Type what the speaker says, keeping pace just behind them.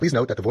Please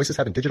note that the voices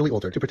have been digitally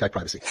altered to protect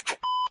privacy.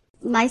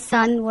 My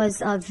son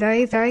was a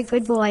very, very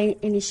good boy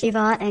in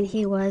yeshiva, and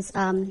he was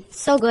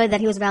so good that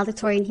he was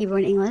valedictorian Hebrew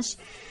and English.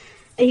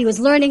 He was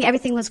learning,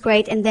 everything was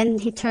great, and then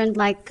he turned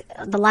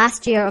the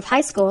last year of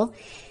high school.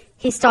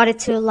 He started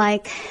to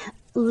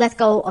let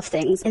go of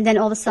things, and then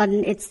all of a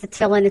sudden it's the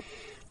tefillin,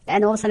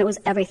 and all of a sudden it was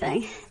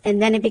everything.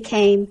 And then he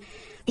became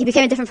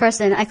a different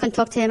person. I couldn't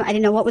talk to him. I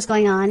didn't know what was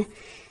going on.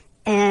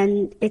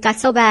 And it got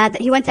so bad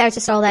that he went to Eretz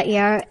Yisrael that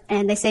year,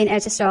 and they say in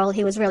Eretz Yisrael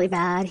he was really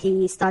bad.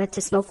 He started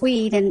to smoke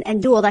weed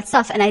and do all that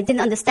stuff, and I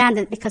didn't understand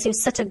it because he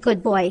was such a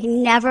good boy. He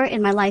never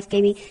in my life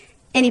gave me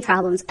any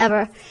problems,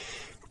 ever.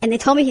 And they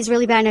told me he's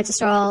really bad in Eretz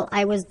Yisrael.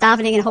 I was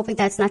davening and hoping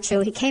that's not true.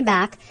 He came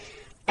back.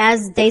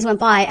 As days went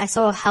by, I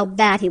saw how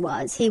bad he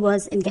was. He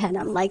was in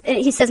Gehenna.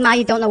 He says, Ma,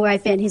 you don't know where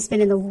I've been. He's been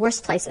in the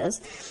worst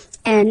places.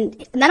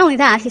 And not only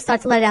that, he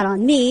started to let it out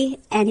on me,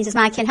 and he says,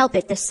 Ma, I can't help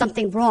it. There's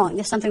something wrong.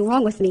 There's something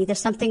wrong with me.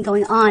 There's something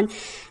going on.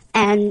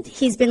 And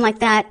he's been like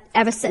that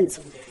ever since.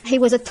 He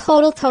was a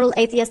total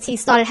atheist. He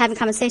started having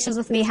conversations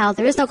with me how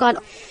there is no God.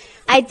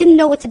 I didn't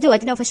know what to do. I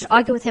didn't know if I should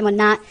argue with him or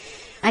not.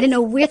 I didn't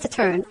know where to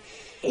turn.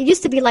 It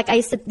used to be I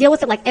used to deal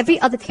with it like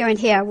every other parent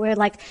here, where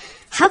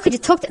how could you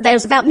talk that it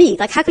was about me?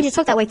 How could you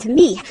talk that way to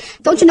me?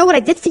 Don't you know what I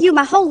did for you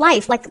my whole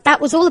life?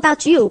 That was all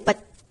about you. But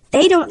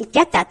they don't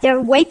get that.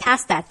 They're way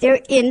past that. They're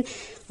in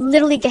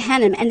literally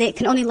Gehenna, and they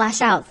can only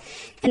lash out.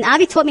 And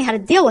Avi taught me how to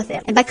deal with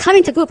it. And by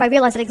coming to group, I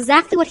realized that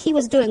exactly what he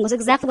was doing was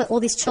exactly what all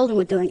these children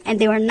were doing. And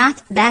they were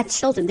not bad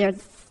children.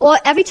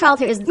 Every child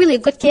here is really a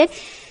good kid.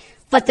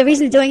 But the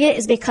reason they're doing it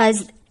is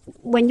because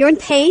when you're in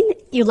pain,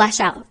 you lash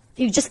out.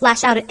 You just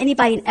lash out at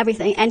anybody and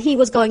everything. And he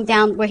was going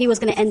down where he was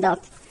going to end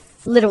up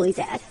literally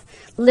dead.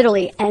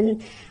 Literally.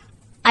 And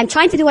I'm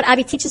trying to do what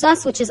Avi teaches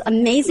us, which is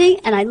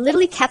amazing. And I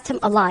literally kept him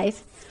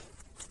alive.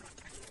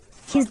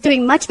 He's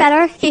doing much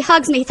better. He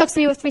hugs me. He talks to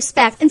me with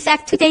respect. In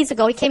fact, 2 days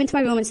ago, he came into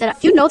my room and said,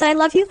 "Do you know that I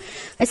love you?"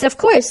 I said, "Of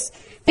course."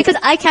 Because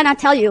I cannot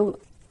tell you.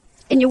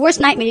 In your worst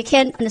nightmare, you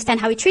can't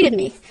understand how he treated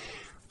me.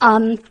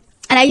 And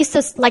I used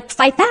to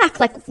fight back.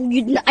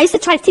 I used to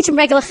try to teach him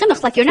regular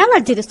chinuch. You're not allowed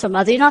to do this to a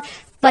mother,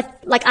 But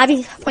like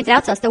Avi pointed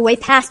out to us, they're way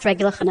past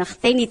regular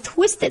chinuch. They need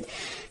twisted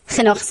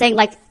chinuch, saying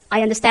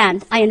I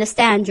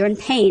understand, you're in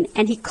pain.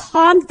 And he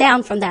calmed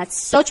down from that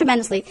so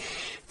tremendously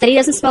that he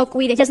doesn't smoke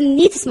weed. He doesn't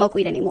need to smoke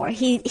weed anymore.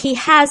 He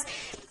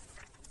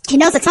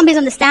knows that somebody's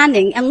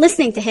understanding and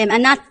listening to him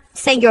and not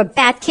saying you're a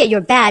bad kid, you're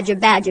bad.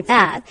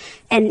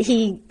 And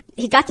he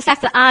got the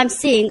fact that I'm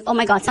seeing, oh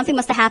my God, something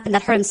must have happened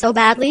that hurt him so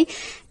badly.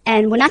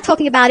 And we're not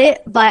talking about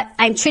it, but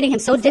I'm treating him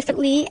so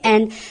differently.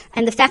 And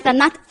the fact that I'm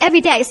not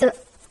every day, I used to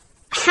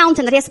hound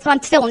him that he has to put on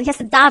tefillin, he has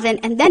to daven.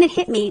 And then it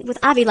hit me with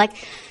Avi,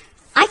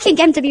 I can't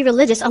get him to be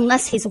religious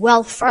unless he's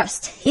well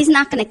first. He's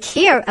not going to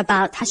care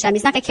about Hashem.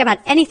 He's not going to care about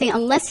anything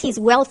unless he's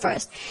well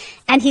first.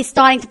 And he's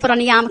starting to put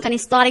on a yarmulke, and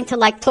he's starting to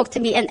talk to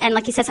me. And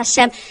like he says,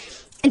 Hashem,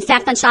 in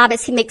fact, on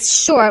Shabbos, he makes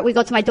sure, we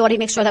go to my daughter, he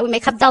makes sure that we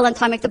make Havdalah and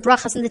time, make the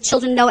brachas, and the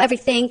children know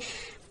everything.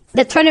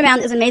 The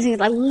turnaround is amazing.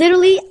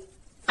 Literally,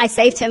 I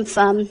saved him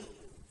from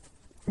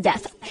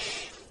death.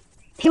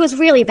 He was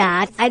really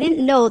bad. I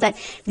didn't know that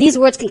these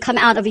words can come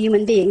out of a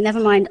human being, never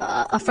mind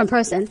from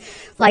person.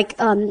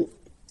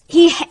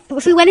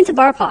 If we went into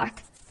Borough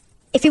Park,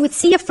 if he would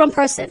see a from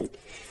person,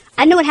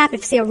 I know what happened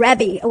if you see a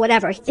Rebbe or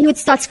whatever, he would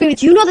start screaming,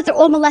 "Do you know that they're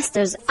all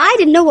molesters?" I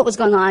didn't know what was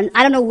going on.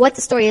 I don't know what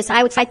the story is. So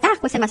I would fight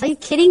back with him. I said, "Are you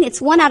kidding?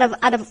 It's one out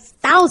of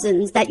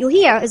thousands that you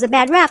hear is a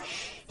bad rap."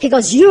 He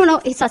goes, "You don't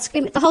know." He starts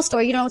screaming the whole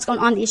story. "You don't know what's going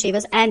on in the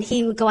yeshivas." And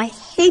he would go, "I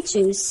hate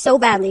Jews so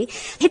badly."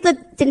 Hitler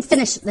didn't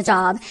finish the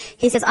job.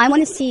 He says, "I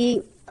want to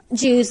see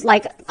Jews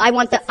I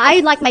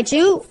like my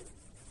Jew.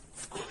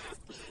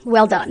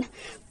 Well done."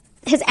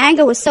 His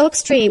anger was so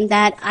extreme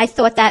that I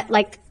thought that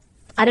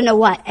I don't know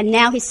what. And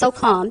now he's so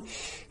calm.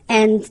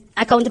 And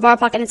I go into Borough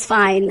Park and it's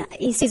fine.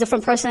 He sees a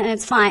from person and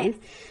it's fine.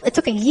 It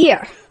took a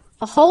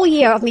whole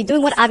year of me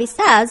doing what Avi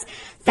says,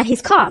 that he's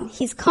calm.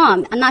 He's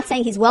calm. I'm not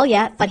saying he's well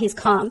yet, but he's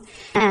calm.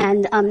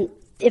 And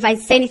if I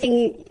say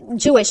anything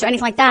Jewish or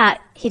anything like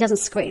that, he doesn't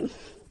scream.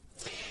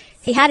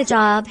 He had a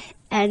job,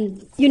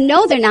 and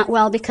they're not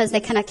well because they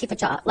cannot keep a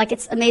job.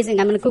 It's amazing.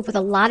 I'm in a group with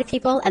a lot of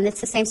people, and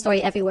it's the same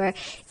story everywhere.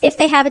 If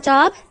they have a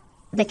job,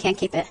 they can't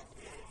keep it.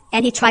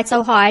 And he tried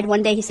so hard.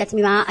 One day he said to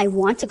me, "Ma, I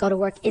want to go to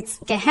work. It's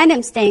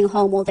Gehenna staying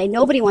home all day.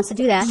 Nobody wants to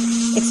do that.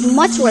 It's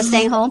much worse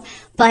staying home,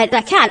 but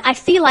I can't. I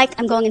feel like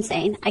I'm going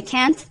insane. I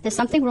can't. There's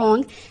something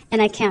wrong,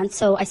 and I can't."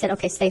 So I said,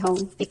 "Okay, stay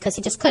home," because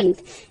he just couldn't.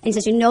 And he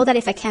says, "You know that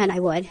if I can, I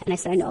would." And I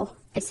said, "I know."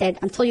 I said,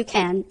 "Until you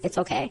can, it's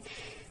okay."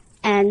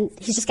 And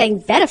he's just getting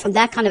better from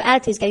that kind of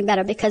attitude. He's getting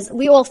better because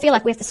we all feel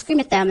like we have to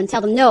scream at them and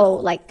tell them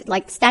no,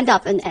 stand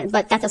up,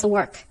 but that doesn't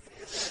work.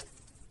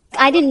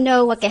 I didn't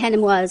know what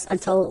Gehenna was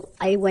until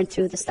I went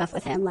through the stuff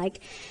with him.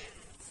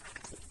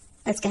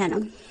 That's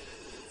Gehenna.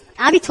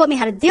 Avi taught me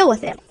how to deal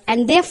with it.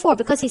 And therefore,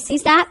 because he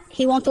sees that,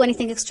 he won't do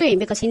anything extreme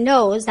because he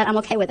knows that I'm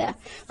okay with it.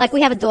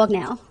 We have a dog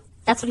now.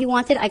 That's what he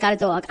wanted. I got a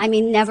dog. I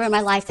mean, never in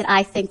my life did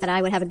I think that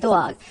I would have a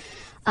dog.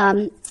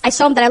 I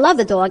show him that I love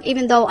the dog,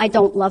 even though I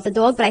don't love the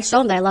dog, but I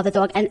show him that I love the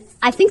dog. And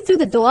I think through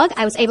the dog,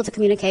 I was able to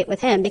communicate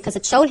with him because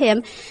it showed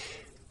him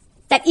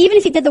that even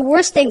if he did the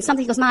worst thing,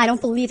 something goes, Ma, I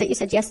don't believe that you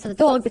said yes to the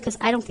dog because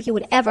I don't think you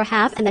would ever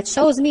have. And that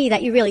shows me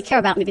that you really care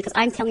about me because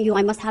I'm telling you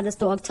I must have this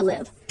dog to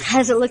live. How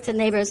does it look to the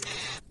neighbors?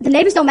 The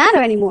neighbors don't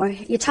matter anymore.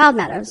 Your child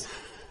matters.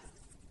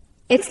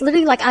 It's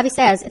literally like Avi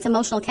says, it's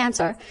emotional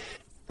cancer.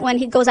 When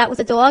he goes out with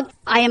the dog,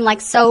 I am like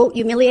so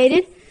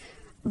humiliated,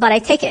 but I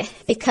take it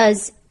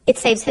because it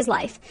saves his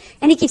life.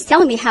 And he keeps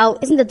telling me how,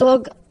 isn't the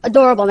dog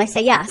adorable? And I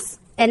say yes.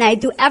 And I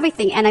do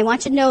everything. And I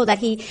want you to know that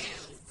he's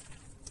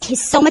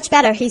so much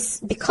better.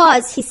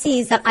 Because he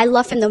sees that I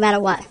love him no matter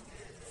what.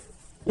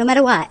 No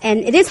matter what. And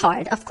it is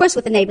hard. Of course,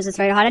 with the neighbors, it's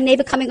very hard. A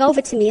neighbor coming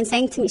over to me and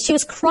saying to me, she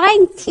was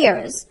crying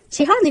tears.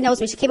 She hardly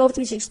knows me. She came over to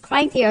me. She was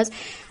crying tears.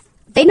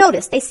 They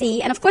notice. They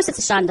see. And of course, it's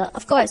a shanda.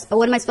 Of course. But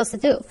what am I supposed to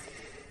do?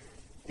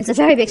 It's a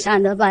very big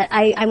shanda, but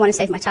I want to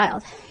save my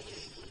child.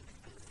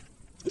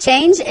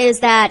 Change is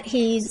that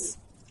he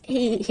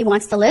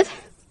wants to live.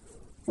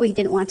 We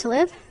didn't want to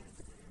live.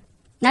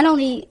 Not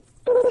only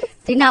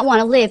did not want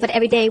to live, but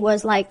every day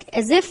was like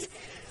as if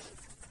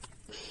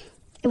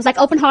it was like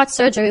open heart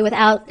surgery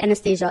without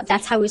anesthesia.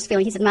 That's how he was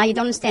feeling. He said, Ma, you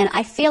don't understand.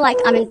 I feel like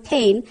I'm in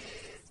pain,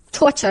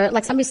 torture,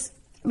 like somebody's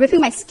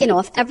ripping my skin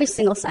off every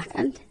single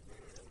second.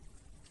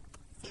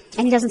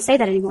 And he doesn't say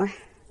that anymore.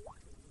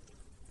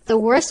 The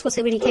worst was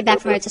when he came back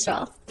from Eretz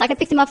Yisrael. Like I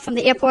picked him up from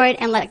the airport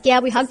and like, yeah,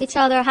 we hugged each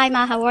other. Hi,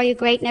 Ma, how are you?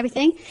 Great and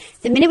everything.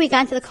 The minute we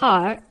got into the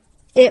car,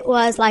 it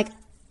was like,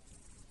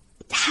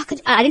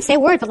 I didn't say a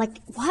word, but like,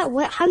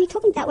 what, how are you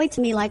talking that way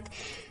to me? Like,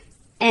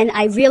 and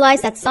I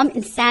realized that some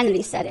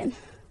insanity set in.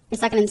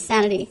 It's like an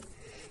insanity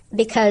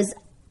because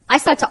I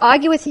started to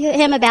argue with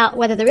him about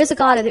whether there is a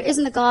God or there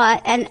isn't a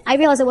God. And I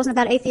realized it wasn't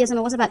about atheism.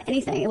 It wasn't about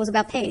anything. It was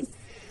about pain.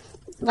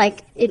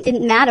 Like, it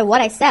didn't matter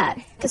what I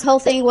said. His whole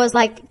thing was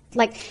like,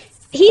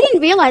 he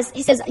didn't realize,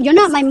 he says, you're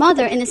not my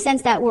mother in the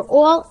sense that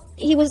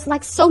he was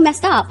like so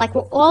messed up. Like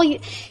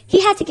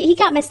he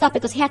got messed up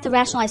because he had to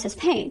rationalize his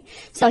pain.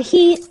 So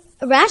he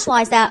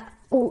rationalized that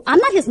I'm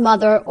not his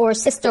mother or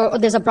sister or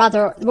there's a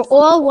brother. We're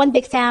all one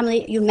big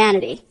family,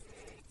 humanity.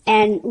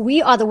 And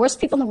we are the worst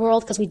people in the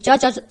world because we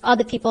judge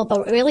other people,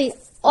 but we really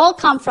all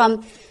come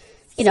from,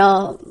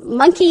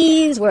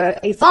 monkeys were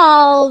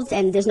evolved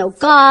and there's no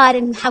God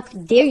and how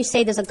dare you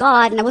say there's a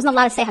God? And I wasn't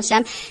allowed to say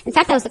Hashem. In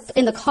fact, I was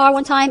in the car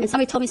one time and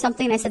somebody told me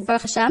something and I said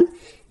Baruch Hashem.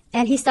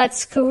 And he started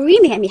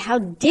screaming at me, how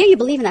dare you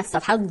believe in that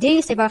stuff? How dare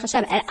you say Baruch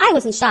Hashem? And I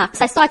was in shock.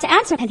 So I started to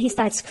answer and he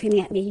started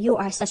screaming at me, you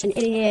are such an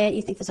idiot.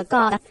 You think there's a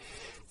God.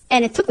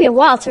 And it took me a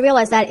while to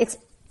realize that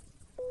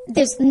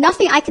there's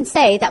nothing I can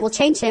say that will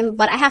change him,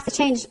 but I have to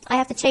change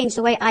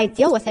the way I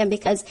deal with him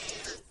because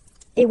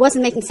it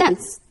wasn't making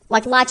sense.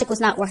 Like logic was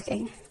not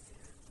working.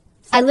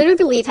 I literally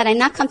believe had I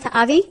not come to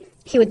Avi,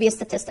 he would be a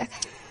statistic.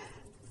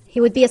 He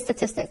would be a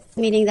statistic,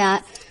 meaning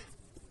that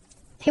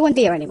he wouldn't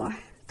be here anymore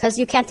because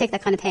you can't take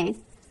that kind of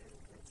pain.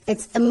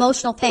 It's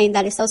emotional pain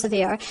that is so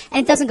severe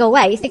and it doesn't go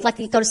away. You think like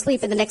you go to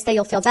sleep and the next day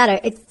you'll feel better.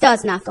 It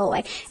does not go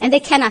away. And they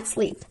cannot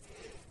sleep.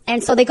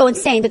 And so they go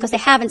insane because they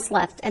haven't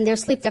slept and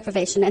there's sleep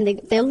deprivation and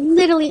they're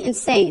literally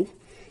insane.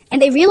 And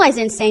they realize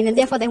they're insane and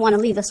therefore they want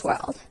to leave this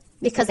world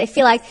because they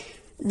feel like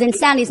the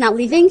insanity is not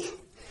leaving.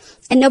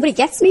 And nobody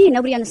gets me, and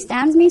nobody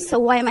understands me, so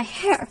why am I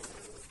here?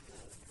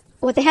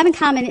 What they have in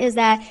common is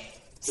that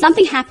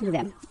something happened to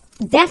them.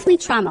 Definitely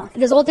trauma.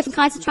 There's all different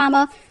kinds of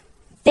trauma.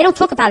 They don't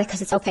talk about it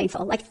because it's so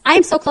painful. Like, I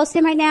am so close to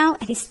him right now,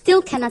 and he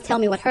still cannot tell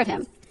me what hurt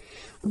him.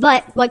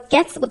 But what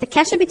the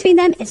kesher between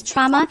them is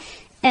trauma,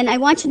 and I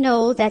want you to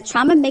know that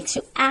trauma makes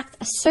you act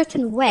a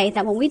certain way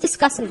that when we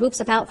discuss in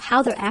groups about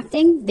how they're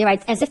acting, they're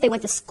as if they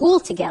went to school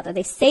together.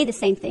 They say the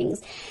same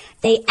things.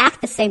 They act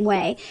the same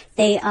way.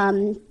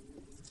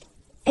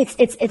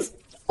 It's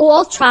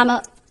all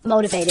trauma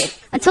motivated.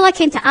 Until I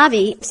came to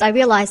Avi, so I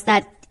realized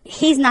that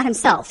he's not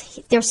himself.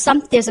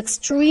 There's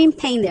extreme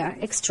pain there,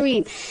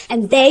 extreme.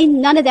 And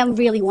none of them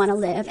really want to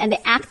live. And they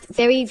act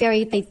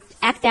they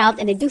act out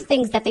and they do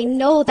things that they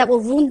know that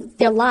will ruin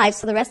their lives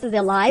for the rest of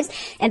their lives.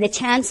 And the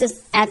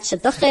chances at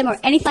shidduchim or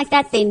anything like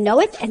that, they know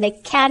it and they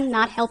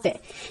cannot help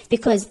it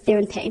because they're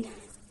in pain.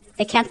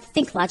 They can't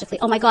think logically.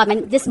 Oh my God,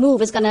 this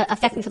move is going to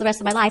affect me for the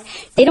rest of my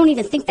life. They don't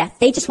even think that.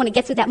 They just want to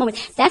get through that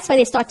moment. That's why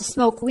they start to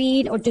smoke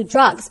weed or do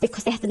drugs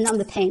because they have to numb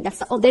the pain.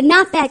 They're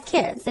not bad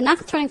kids. They're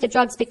not turning to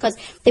drugs because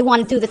they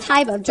want to do the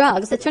type of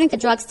drugs. They're turning to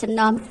drugs to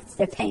numb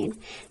their pain.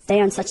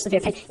 They are in such severe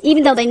pain.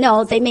 Even though they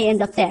know they may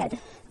end up dead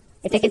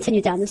if they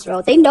continue down this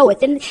road. They know it.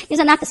 These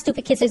are not the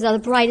stupid kids. These are the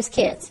brightest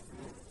kids.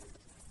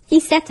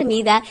 He said to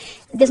me that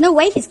there's no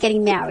way he's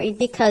getting married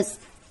because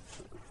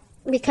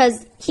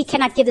he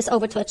cannot give this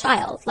over to a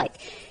child. Like,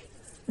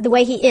 the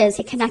way he is,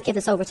 he cannot give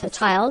this over to a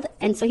child,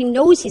 and so he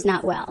knows he's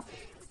not well.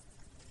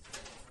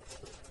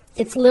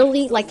 It's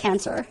literally like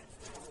cancer,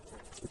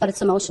 but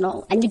it's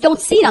emotional. And you don't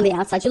see it on the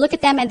outside. You look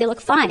at them and they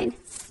look fine.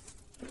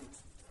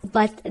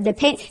 But the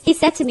pain, he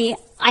said to me,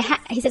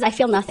 he says, I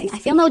feel nothing. I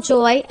feel no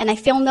joy, and I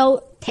feel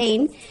no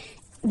pain,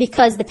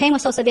 because the pain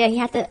was so severe, he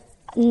had to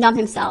numb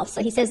himself.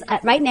 So he says,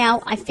 right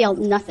now, I feel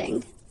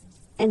nothing.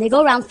 and they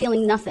go around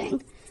feeling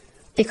nothing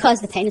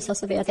because the pain is so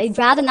severe. They'd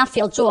rather not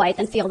feel joy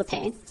than feel the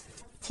pain.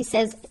 He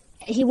says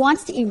he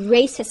wants to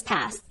erase his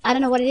past. I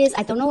don't know what it is.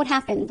 I don't know what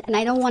happened. And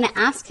I don't want to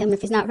ask him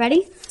if he's not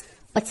ready,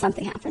 but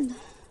something happened.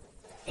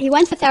 He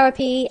went for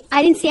therapy.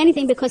 I didn't see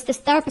anything because this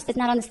therapist did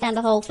not understand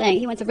the whole thing.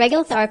 He went to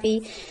regular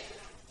therapy,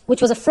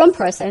 which was a frum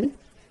person.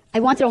 I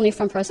wanted only a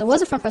frum person. It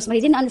was a frum person, but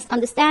he didn't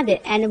understand it.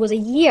 And it was a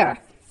year,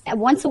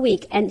 once a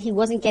week, and he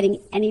wasn't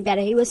getting any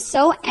better. He was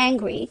so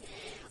angry.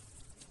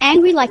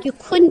 Angry like you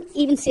couldn't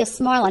even see a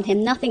smile on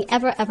him. Nothing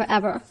ever, ever,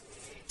 ever.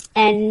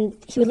 And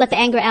he would let the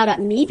anger out at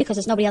me because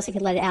there's nobody else he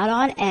could let it out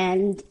on.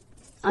 And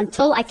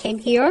until I came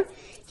here,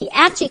 he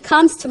actually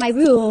comes to my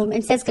room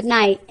and says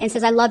goodnight and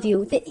says, I love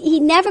you. He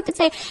never could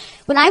say,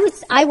 when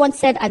I once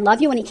said, I love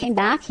you, when he came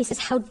back, he says,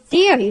 how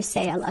dare you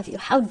say I love you?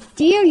 How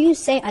dare you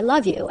say I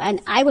love you?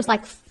 And I was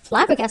like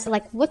flabbergasted,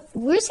 like,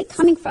 where's he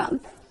coming from?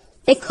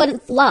 They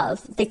couldn't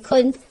love. They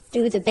couldn't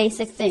do the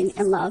basic thing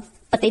in love,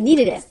 but they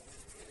needed it.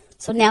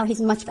 So now he's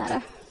much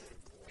better.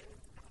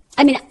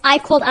 I mean, I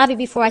called Avi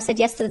before I said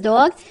yes to the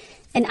dog,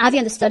 and Avi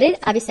understood it.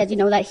 Avi said,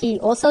 that he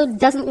also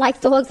doesn't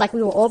like dogs, like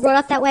we were all brought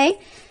up that way.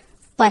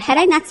 But had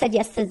I not said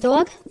yes to the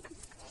dog,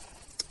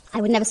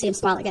 I would never see him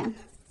smile again.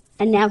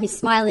 And now he's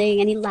smiling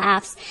and he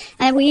laughs.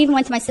 And we even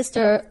went to my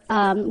sister,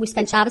 we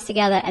spent Shabbos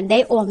together, and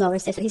they all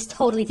noticed it. He's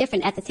totally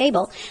different at the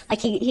table.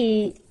 Like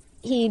he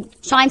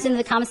chimes into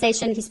the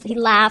conversation, he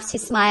laughs, he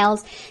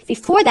smiles.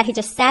 Before that, he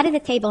just sat at the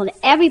table and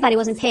everybody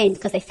was in pain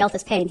because they felt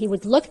his pain. He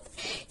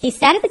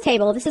sat at the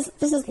table, this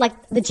is like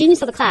the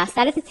genius of the class,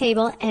 sat at the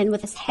table and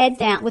with his head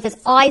down, with his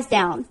eyes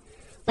down.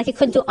 Like he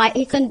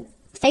couldn't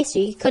face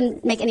you, he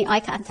couldn't make any eye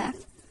contact.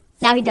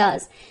 Now he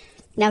does,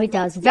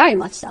 very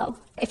much so.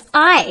 If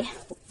I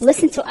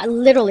listen to,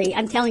 literally,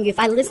 I'm telling you, if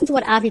I listen to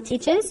what Avi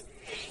teaches,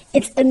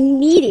 it's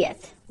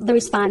immediate. The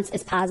response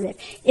is positive.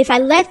 If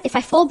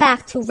I fall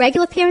back to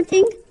regular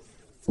parenting,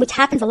 which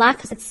happens a lot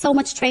because it's so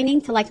much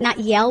training to like not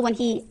yell when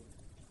he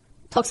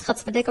talks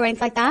chutzpahdik or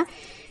anything like that.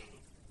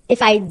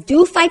 If I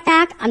do fight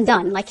back, I'm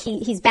done. Like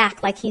he's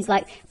back.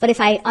 But if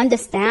I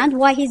understand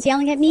why he's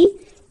yelling at me,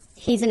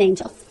 he's an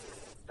angel.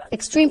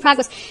 Extreme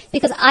progress,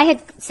 because I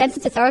had sent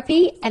him to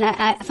therapy, and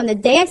I from the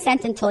day I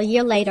sent him until a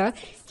year later,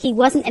 he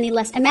wasn't any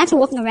less. Imagine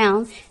walking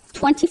around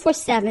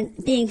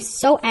 24/7 being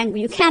so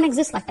angry. You can't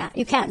exist like that.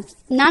 You can't.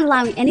 Not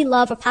allowing any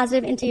love or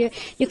positive into you.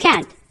 You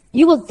can't.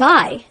 You will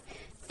die.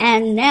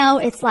 And now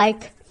it's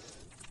like,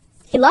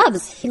 he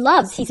loves.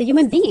 He's a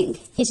human being.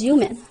 He's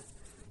human.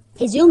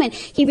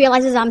 He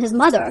realizes I'm his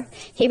mother.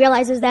 He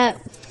realizes that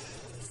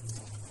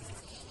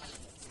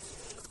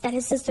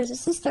his sister's his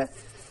sister.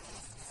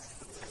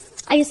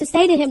 I used to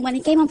say to him when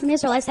he came home from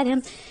Israel, I said to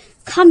him,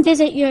 come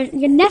visit your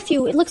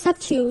nephew. It looks up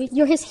to you.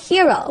 You're his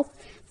hero.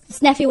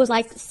 This nephew was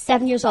like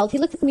 7 years old. He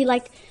looked at me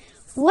like,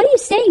 what are you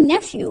saying,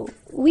 nephew?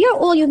 We are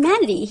all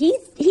humanity.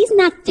 He's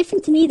not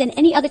different to me than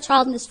any other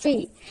child in the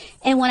street.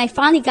 And when I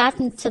finally got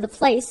into the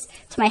place,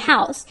 to my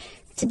house,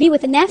 to be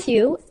with the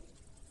nephew,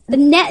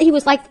 he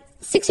was like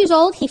 6 years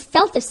old. He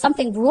felt there's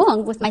something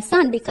wrong with my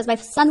son because my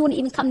son wouldn't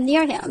even come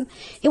near him.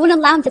 He wouldn't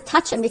allow him to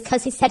touch him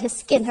because he said his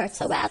skin hurt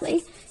so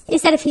badly. He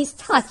said if you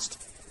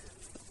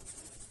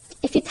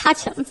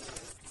touch him,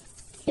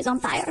 he's on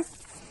fire.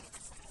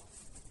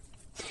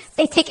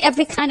 They take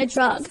every kind of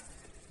drug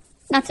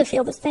not to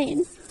feel this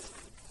pain.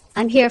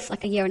 I'm here for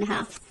like a year and a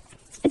half.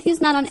 And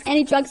he's not on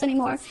any drugs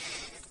anymore.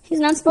 He's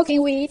not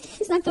smoking weed.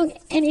 He's not doing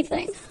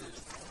anything.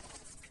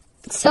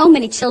 So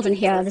many children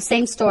here are the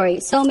same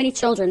story. So many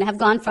children have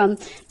gone from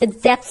the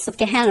depths of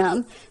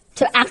Gehenna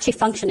to actually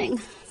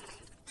functioning.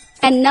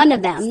 And none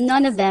of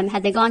them,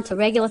 had they gone to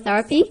regular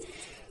therapy,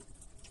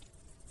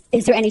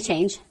 is there any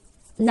change?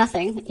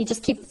 Nothing. You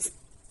just keep,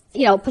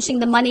 pushing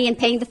the money and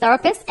paying the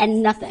therapist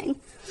and nothing.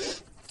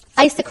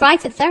 I used to cry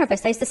to the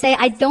therapist. I used to say,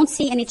 I don't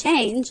see any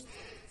change.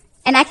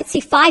 And I could see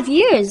 5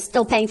 years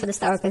still paying for this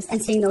therapist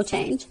and seeing no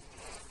change.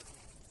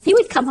 He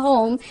would come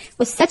home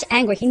with such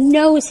anger. He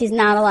knows he's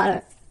not allowed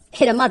to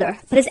hit a mother.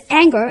 But his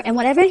anger and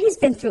whatever he's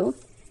been through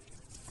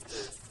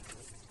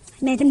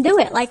made him do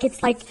it.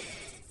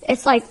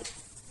 It's like,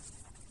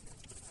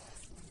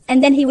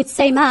 and then he would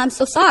say, Mom, I'm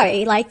so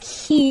sorry. Like,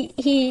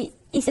 he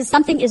says,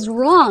 something is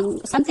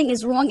wrong. Something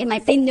is wrong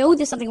they know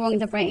there's something wrong in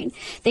their brain.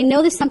 They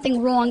know there's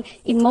something wrong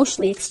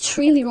emotionally,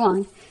 extremely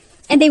wrong.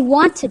 And they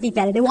want to be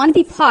better. They want to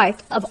be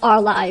part of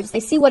our lives. They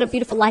see what a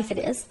beautiful life it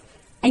is.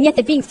 And yet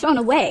they're being thrown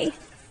away.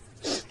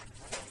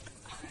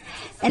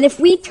 And if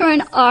we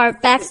turn our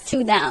backs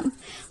to them,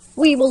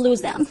 we will lose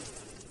them.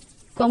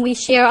 When we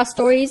share our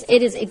stories,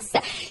 it is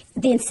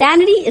the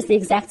insanity is the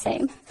exact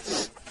same.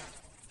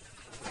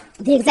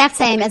 The exact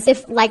same, as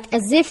if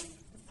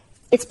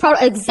it's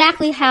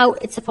exactly how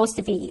it's supposed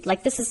to be.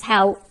 Like, this is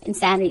how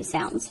insanity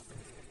sounds.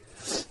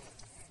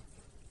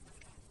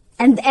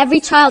 And every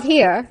child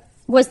here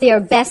was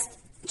their best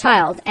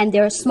child and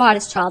their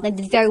smartest child and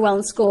did very well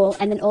in school.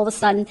 And then all of a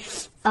sudden,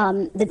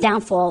 the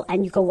downfall,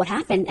 and you go, what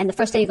happened? And the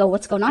first day you go,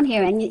 what's going on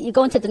here? And you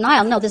go into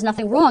denial. No, there's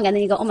nothing wrong. And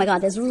then you go, oh my God,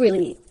 there's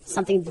really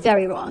something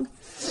very wrong.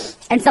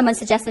 And someone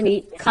suggested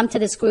me, come to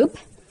this group.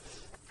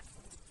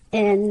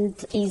 and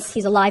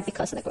he's alive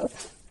because of the group.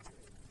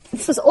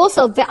 This was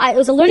also, it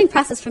was a learning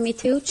process for me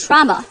too.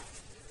 Trauma.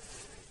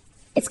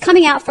 It's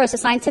coming out first. The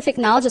scientific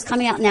knowledge is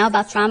coming out now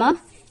about trauma.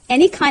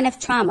 Any kind of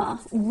trauma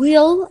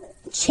will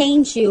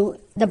change you,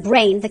 the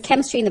brain, the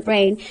chemistry in the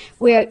brain,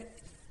 where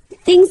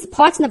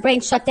parts in the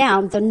brain shut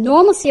down, the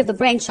normalcy of the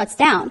brain shuts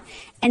down,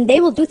 and they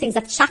will do things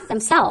that shock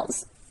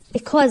themselves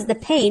because the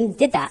pain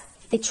did that.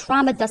 The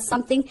trauma does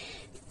something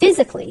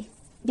physically,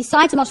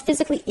 besides most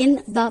physically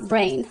in the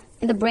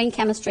brain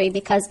chemistry,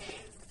 because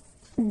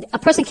a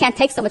person can't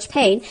take so much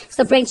pain,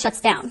 so the brain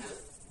shuts down.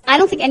 I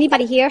don't think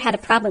anybody here had a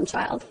problem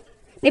child.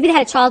 Maybe they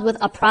had a child with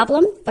a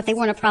problem, but they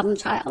weren't a problem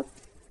child.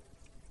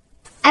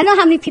 I don't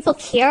know how many people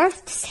care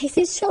to save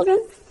these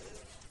children,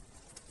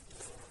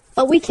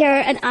 but we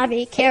care, and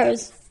Avi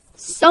cares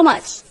so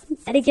much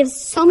that he gives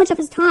so much of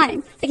his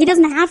time. Like, he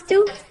doesn't have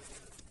to.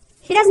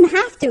 He doesn't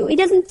have to. He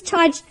doesn't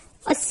charge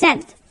a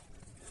cent.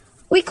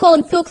 We call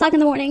him 2 o'clock in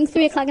the morning,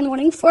 3 o'clock in the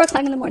morning, 4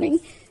 o'clock in the morning.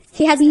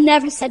 He has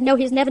never said no.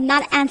 He's never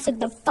not answered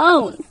the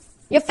phone.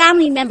 Your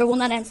family member will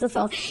not answer the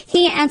phone.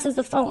 He answers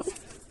the phone.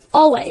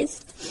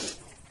 Always.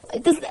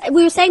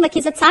 We were saying, like,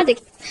 he's a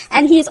tzaddik,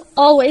 and he's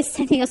always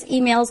sending us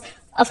emails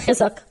of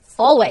chizuk.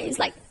 Always.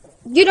 Like,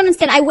 you don't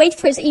understand. I wait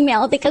for his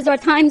email because there are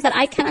times that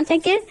I cannot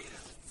take it,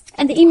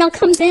 and the email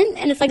comes in,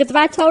 and it's like a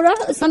Dvar Torah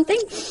or something,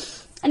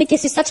 and it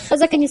gives you such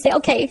chizuk, and you say,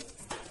 okay,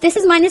 this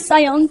is my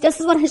nisayon, this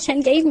is what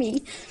Hashem gave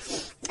me,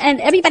 and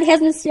everybody has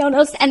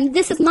nisyonos, and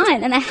this is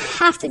mine, and I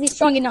have to be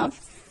strong enough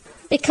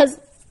because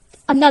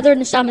another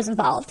neshama is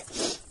involved.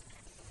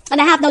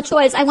 And I have no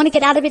choice. I want to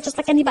get out of it just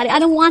like anybody. I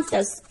don't want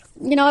this.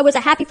 You know, I was a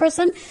happy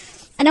person,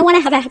 and I want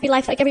to have a happy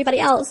life like everybody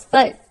else,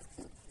 but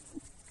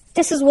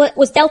this is what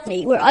was dealt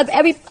me.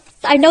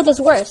 I know there's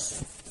worse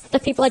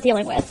that people are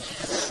dealing with.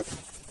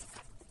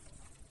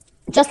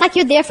 Just like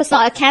you're there for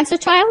a cancer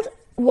child,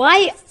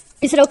 why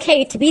is it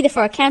okay to be there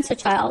for a cancer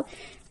child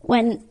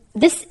when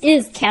this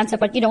is cancer,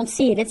 but you don't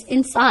see it? It's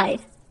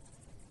inside.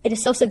 It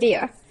is so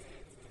severe.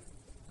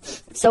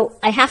 So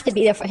I have to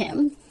be there for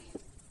him.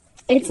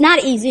 It's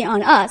not easy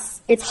on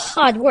us. It's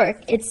hard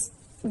work. It's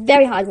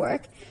very hard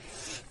work.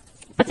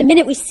 But the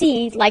minute we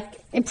see, like,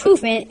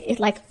 improvement, it's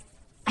like,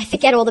 I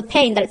forget all the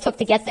pain that it took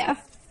to get there.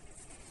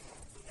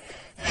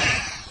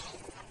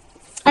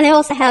 And I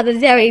also have a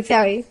very,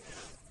 very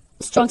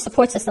strong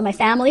support system. My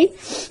family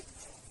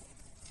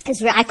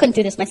I couldn't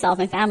do this myself.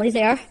 My family's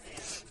there.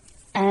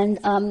 And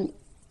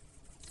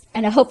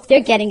I hope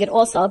they're getting it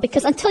also,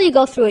 because until you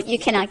go through it, you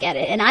cannot get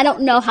it. And I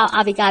don't know how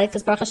Avi got it,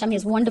 because Baruch Hashem, he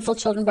has wonderful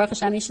children. Baruch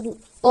Hashem, he should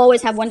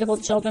always have wonderful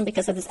children,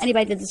 because if there's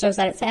anybody that deserves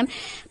that, it's him.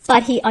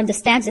 But he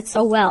understands it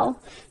so well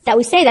that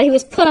we say that he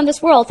was put on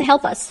this world to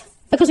help us,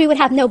 because we would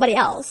have nobody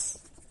else.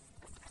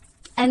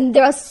 And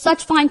there are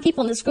such fine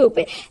people in this group.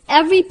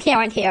 Every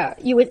parent here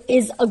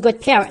is a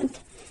good parent.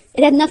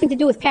 It had nothing to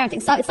do with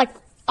parenting. So it's like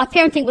our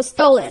parenting was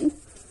stolen.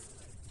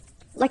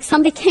 Like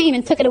somebody came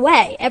and took it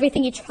away,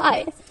 everything you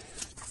tried.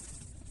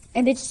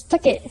 And they just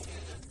took it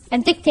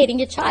and dictating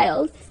your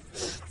child.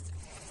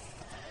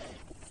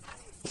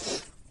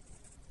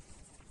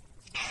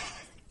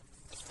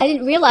 I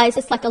didn't realize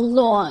it's like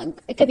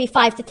it could be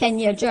 5 to 10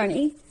 year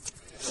journey.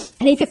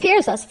 And he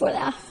prepares us for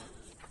that.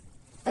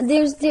 And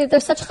there's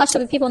such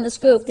chashuv people in this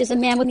group. There's a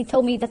man when he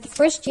told me that the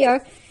first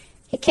year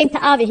he came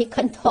to Avi, he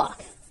couldn't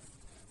talk.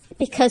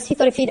 Because he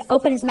thought if he'd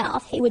open his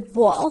mouth, he would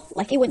bawl.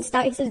 Like he wouldn't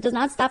stop. He said he does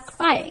not stop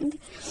crying.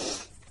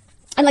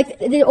 And like,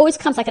 it always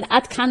comes like an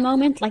Atkan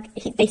moment. Like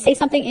they say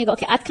something and you go,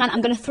 okay, Atkan,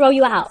 I'm going to throw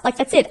you out. Like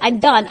that's it. I'm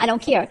done. I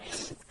don't care.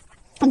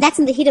 And that's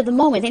in the heat of the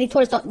moment. And he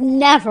told us don't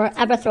never,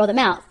 ever throw them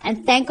out.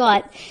 And thank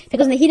God.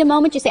 Because in the heat of the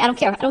moment, you say, I don't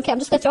care. I'm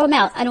just going to throw him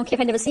out. I don't care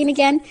if I never see him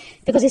again.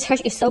 Because he's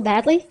hurt you so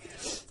badly.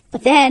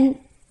 But then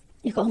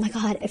you go, oh my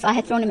God, if I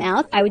had thrown him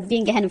out, I would be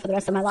in Gehenna for the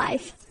rest of my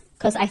life.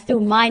 Because I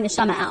threw my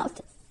neshama out.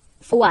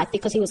 For what?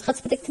 Because he was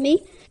chutzpahdik to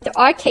me? There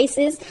are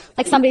cases,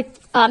 like somebody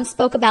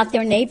spoke about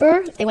their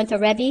neighbor. They went to a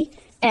Rebbe.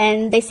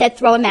 And they said,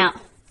 throw him out.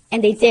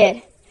 And they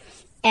did.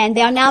 And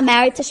they are now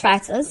married to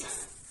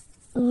Schwarzes,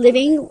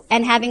 living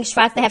and having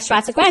they have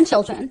Schwarzer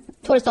grandchildren.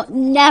 Tourists don't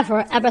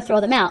never, ever throw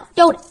them out.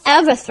 Don't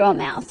ever throw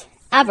them out.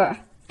 Ever.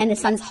 And the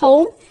son's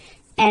home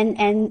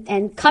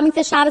and coming to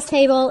the Shabbos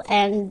table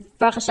and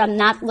Baruch Hashem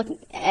not looking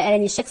at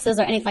any shiksas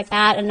or anything like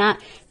that and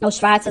no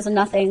Schwarzes or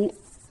nothing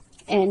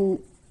and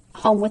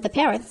home with the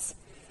parents.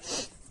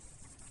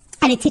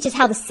 And he teaches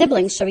how the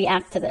siblings should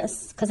react to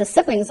this, because the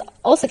siblings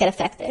also get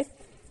affected.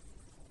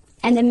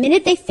 And the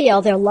minute they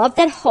feel they're loved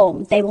at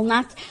home, they will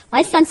not.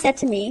 My son said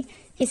to me,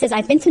 he says,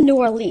 I've been to New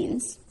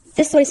Orleans.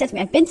 This is what he said to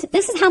me.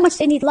 This is how much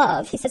they need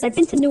love. He says, I've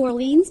been to New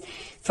Orleans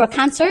for a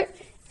concert,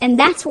 and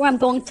that's where I'm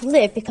going to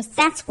live, because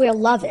that's where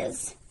love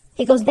is.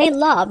 He goes, they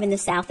love in the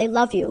South. They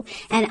love you.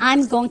 And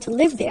I'm going to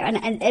live there.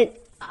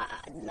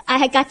 I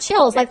had got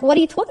chills. Like, what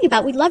are you talking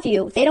about? We love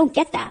you. They don't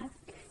get that.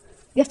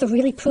 You have to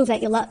really prove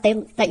that you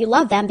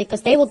love them,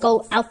 because they will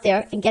go out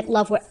there and get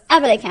love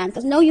wherever they can.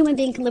 Because no human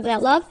being can live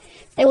without love.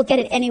 They will get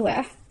it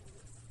anywhere.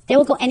 They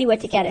will go anywhere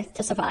to get it,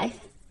 to survive.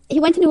 He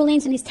went to New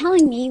Orleans and he's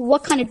telling me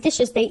what kind of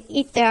dishes they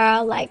eat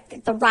there,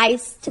 like the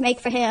rice to make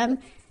for him.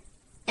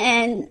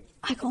 And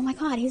I go, oh my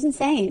God, he's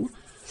insane.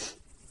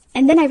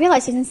 And then I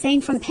realized he's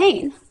insane from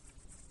pain.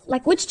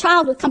 Like, which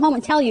child would come home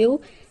and tell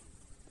you,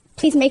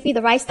 please make me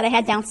the rice that I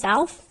had down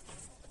south?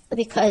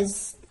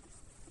 Because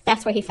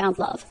that's where he found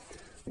love.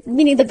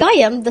 Meaning the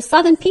Goyim, the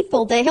southern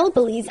people, the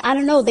hillbillies, I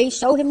don't know, they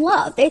show him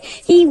love.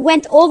 He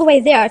went all the way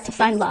there to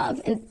find love.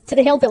 And to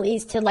the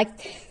hillbillies, to like,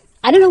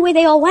 I don't know where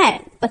they all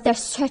went, but they're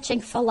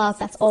searching for love.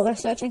 That's all they're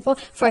searching for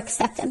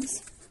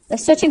acceptance. They're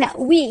searching that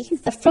we,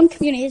 the frum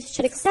community,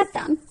 should accept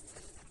them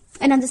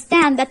and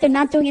understand that they're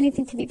not doing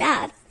anything to be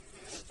bad.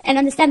 And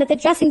understand that they're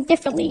dressing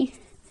differently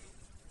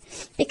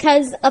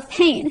because of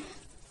pain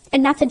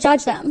and not to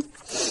judge them.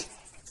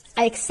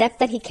 I accept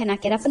that he cannot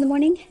get up in the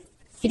morning.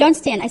 You don't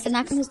understand. I said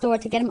knock on his door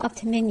to get him up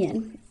to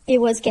Minyan. It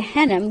was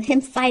Gehenna,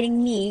 him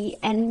fighting me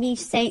and me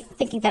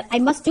thinking that I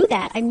must do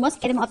that. I must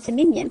get him up to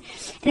Minyan.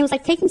 And it was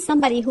like taking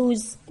somebody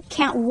who's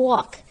can't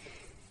walk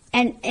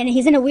and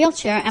he's in a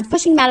wheelchair and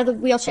pushing him out of the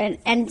wheelchair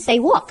and say,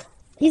 walk.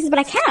 He says, but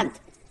I can't.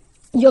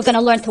 You're going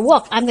to learn to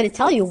walk. I'm going to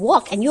tell you,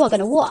 walk, and you are going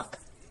to walk.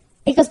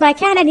 He goes, but I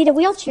can't. I need a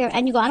wheelchair.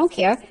 And you go, I don't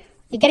care.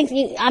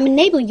 I'm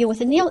enabling you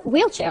with a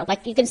wheelchair.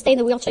 Like, you can stay in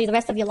the wheelchair the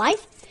rest of your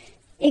life.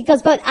 He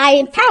goes, but I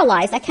am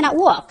paralyzed. I cannot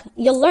walk.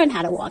 You'll learn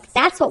how to walk.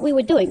 That's what we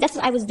were doing. That's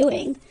what I was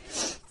doing.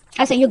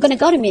 I said, you're going to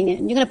go to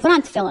Minyan. You're going to put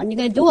on tefillin. You're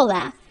going to do all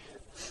that.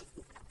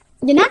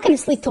 You're not going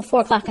to sleep till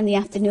 4 o'clock in the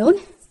afternoon.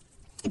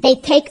 They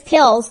take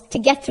pills to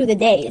get through the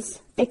days.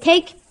 They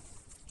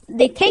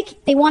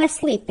want to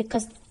sleep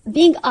because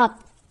being up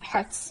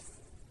hurts.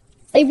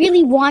 They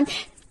want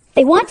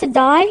to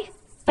die,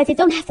 but they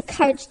don't have the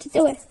courage to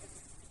do it.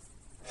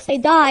 They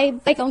die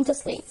by going to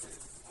sleep.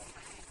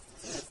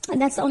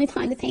 And that's the only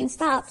time the pain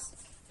stops,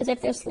 is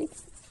if they're asleep.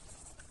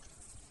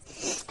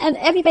 And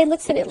everybody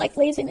looks at it like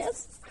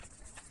laziness.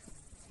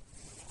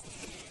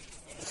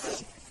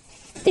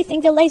 They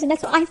think they're lazy.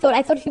 That's what I thought.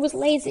 I thought he was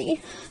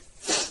lazy.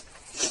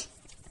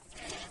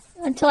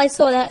 Until I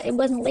saw that it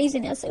wasn't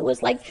laziness. It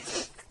was like,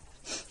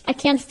 I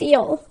can't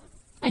feel.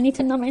 I need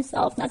to numb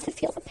myself not to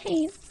feel the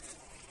pain.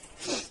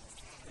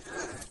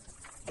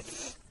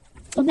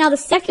 Well, now the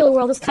secular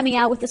world is coming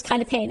out with this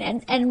kind of pain,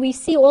 and we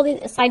see all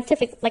the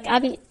scientific, like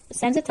Avi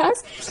sends it to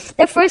us.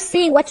 They're first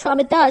seeing what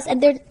trauma does,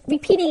 and they're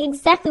repeating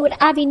exactly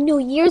what Avi knew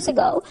years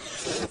ago.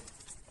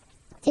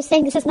 They're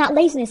saying this is not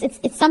laziness.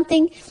 It's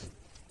something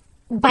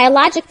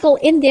biological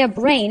in their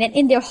brain and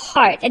in their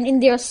heart and in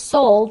their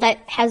soul that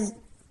has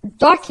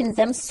darkened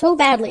them so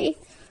badly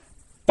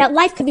that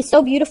life could be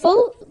so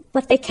beautiful,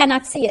 but they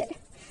cannot see it.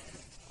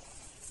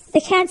 They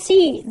can't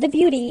see the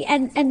beauty,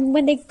 and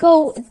when they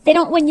go,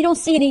 when you don't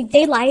see any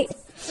daylight,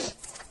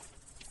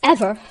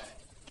 ever,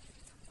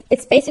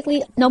 it's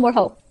basically no more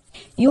hope.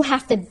 You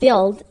have to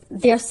build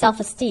their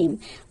self-esteem.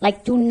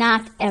 Like, do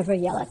not ever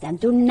yell at them.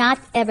 Do not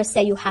ever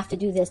say you have to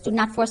do this. Do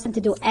not force them to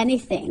do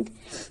anything.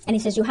 And he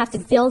says you have to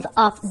build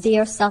up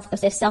their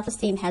because their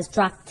self-esteem has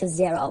dropped to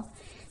 0.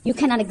 You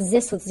cannot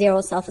exist with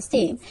 0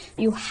 self-esteem.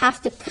 You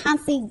have to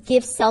constantly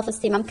give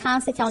self-esteem. I'm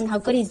constantly telling them how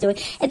good he's doing.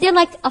 And they're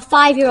like a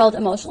 5-year-old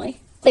emotionally.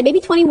 They may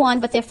be 21,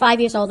 but they're 5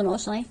 years old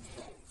emotionally.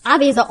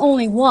 Avi is the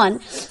only one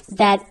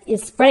that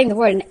is spreading the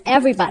word, and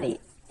everybody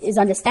is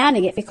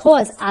understanding it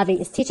because Avi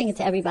is teaching it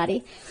to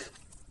everybody.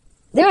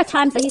 There are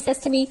times that he says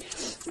to me,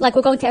 like,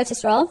 we're going to Eretz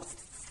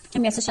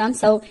Yisrael,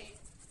 so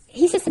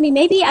he says to me,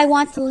 maybe I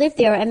want to live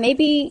there, and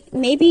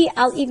maybe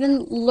I'll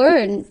even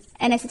learn.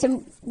 And I said to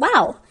him,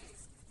 wow.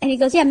 And he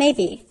goes, yeah,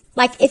 maybe.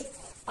 Like,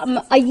 if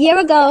a year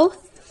ago,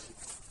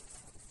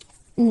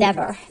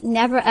 never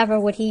ever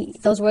would he,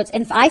 those words.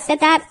 And if I said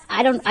that,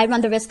 I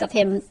run the risk of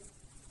him,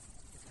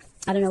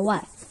 I don't know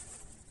what,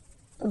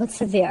 but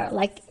severe.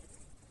 Like,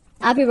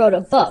 Avi wrote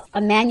a book,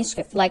 a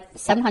manuscript, like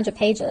 700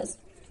 pages.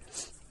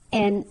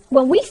 And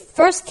when we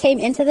first came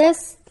into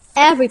this,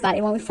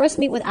 when we first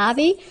meet with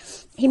Avi,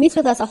 he meets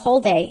with us a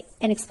whole day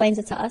and explains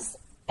it to us.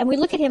 And we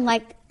look at him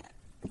like,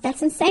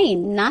 that's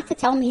insane. Not to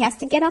tell him he has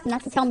to get up,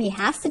 not to tell him he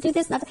has to do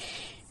this,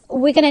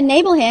 we're going to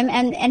enable him,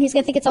 and he's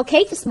going to think it's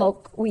okay to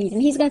smoke weed,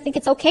 and he's going to think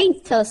it's okay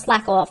to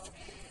slack off.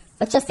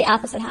 But just the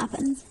opposite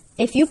happens.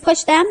 If you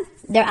push them,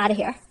 they're out of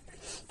here.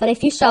 But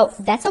if you show,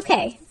 that's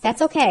okay,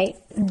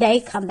 they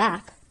come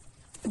back.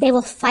 They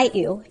will fight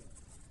you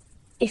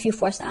if you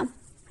force them.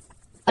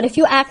 But if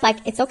you act like,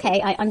 it's okay,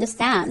 I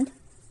understand,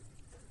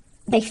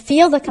 they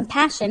feel the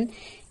compassion,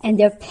 and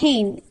their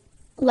pain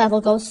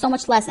level goes so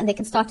much less, and they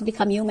can start to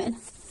become human.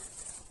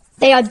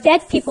 They are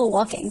dead people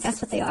walking.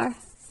 That's what they are.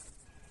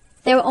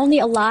 They're only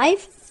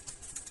alive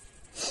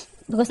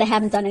because they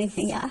haven't done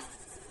anything yet.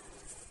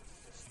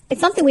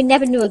 It's something we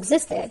never knew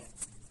existed.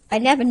 I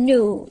never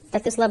knew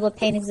that this level of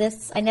pain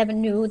exists. I never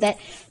knew that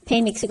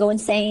pain makes you go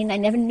insane. I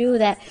never knew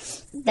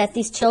that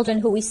these children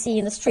who we see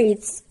in the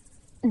streets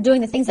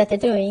doing the things that they're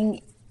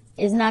doing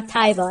is not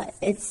taiva.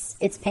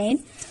 It's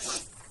pain.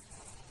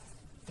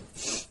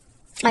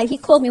 He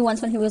called me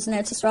once when he was in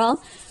Eretz Yisrael,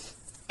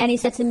 and he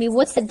said to me,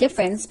 what's the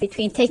difference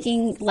between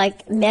taking,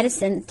 like,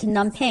 medicine to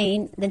numb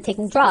pain than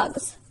taking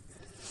drugs?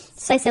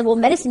 So I said, well,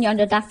 medicine, you're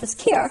under a doctor's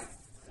care.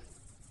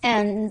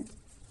 And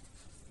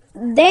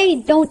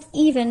they don't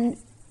even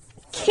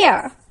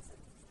care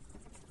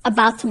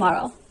about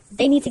tomorrow.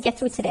 They need to get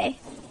through today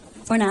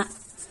or not.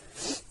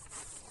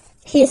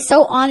 He is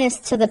so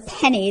honest to the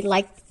penny,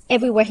 like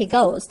everywhere he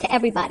goes, to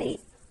everybody.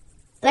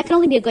 That can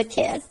only be a good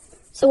kid.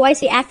 So why is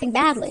he acting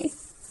badly?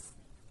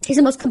 He's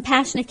the most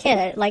compassionate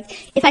kid.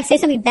 Like, if I say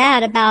something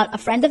bad about a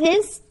friend of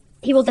his,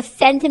 he will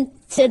defend him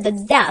to the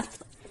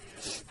death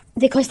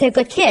because they're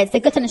good kids.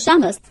 They're good to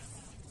neshamas.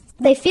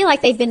 They feel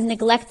like they've been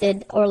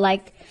neglected or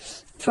like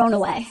thrown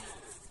away.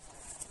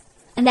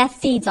 And that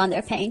feeds on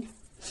their pain.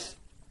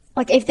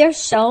 Like, if they're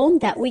shown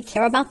that we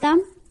care about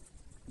them,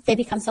 they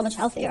become so much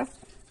healthier.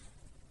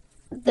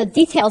 The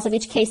details of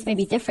each case may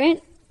be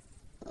different,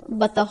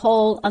 but the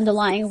whole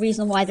underlying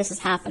reason why this is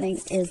happening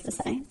is the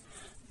same.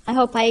 I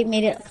hope I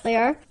made it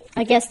clear.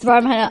 I guess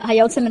Dvarim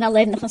Hayotzim in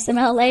Aleid, Nechosim in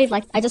Aleid.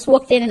 Like, I just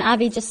walked in and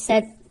Avi just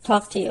said,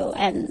 talk to you.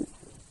 And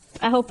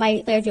I hope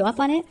I cleared you up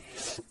on it.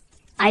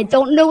 I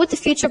don't know what the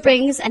future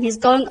brings, and he's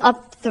going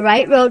up the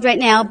right road right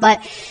now, but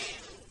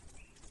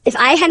if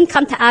I hadn't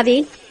come to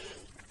Avi,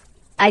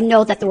 I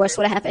know that the worst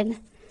would have happened.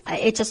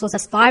 It just was a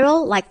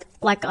spiral, like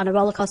on a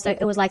roller coaster.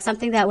 It was like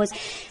something that was,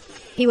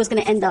 he was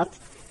going to end up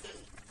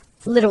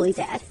literally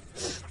dead.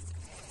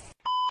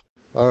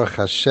 Baruch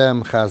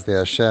Hashem, Chazdei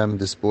Hashem,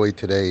 this boy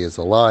today is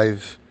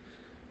alive,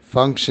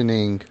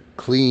 functioning,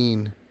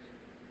 clean,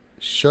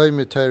 shoy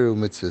mitaru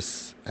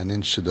mitzvahs, and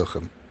in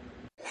shidduchim.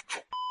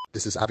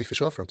 This is Avi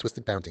Fishoff from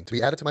Twisted Parenting. To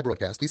be added to my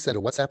broadcast, please send a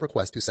WhatsApp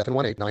request to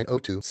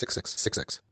 718-902-6666.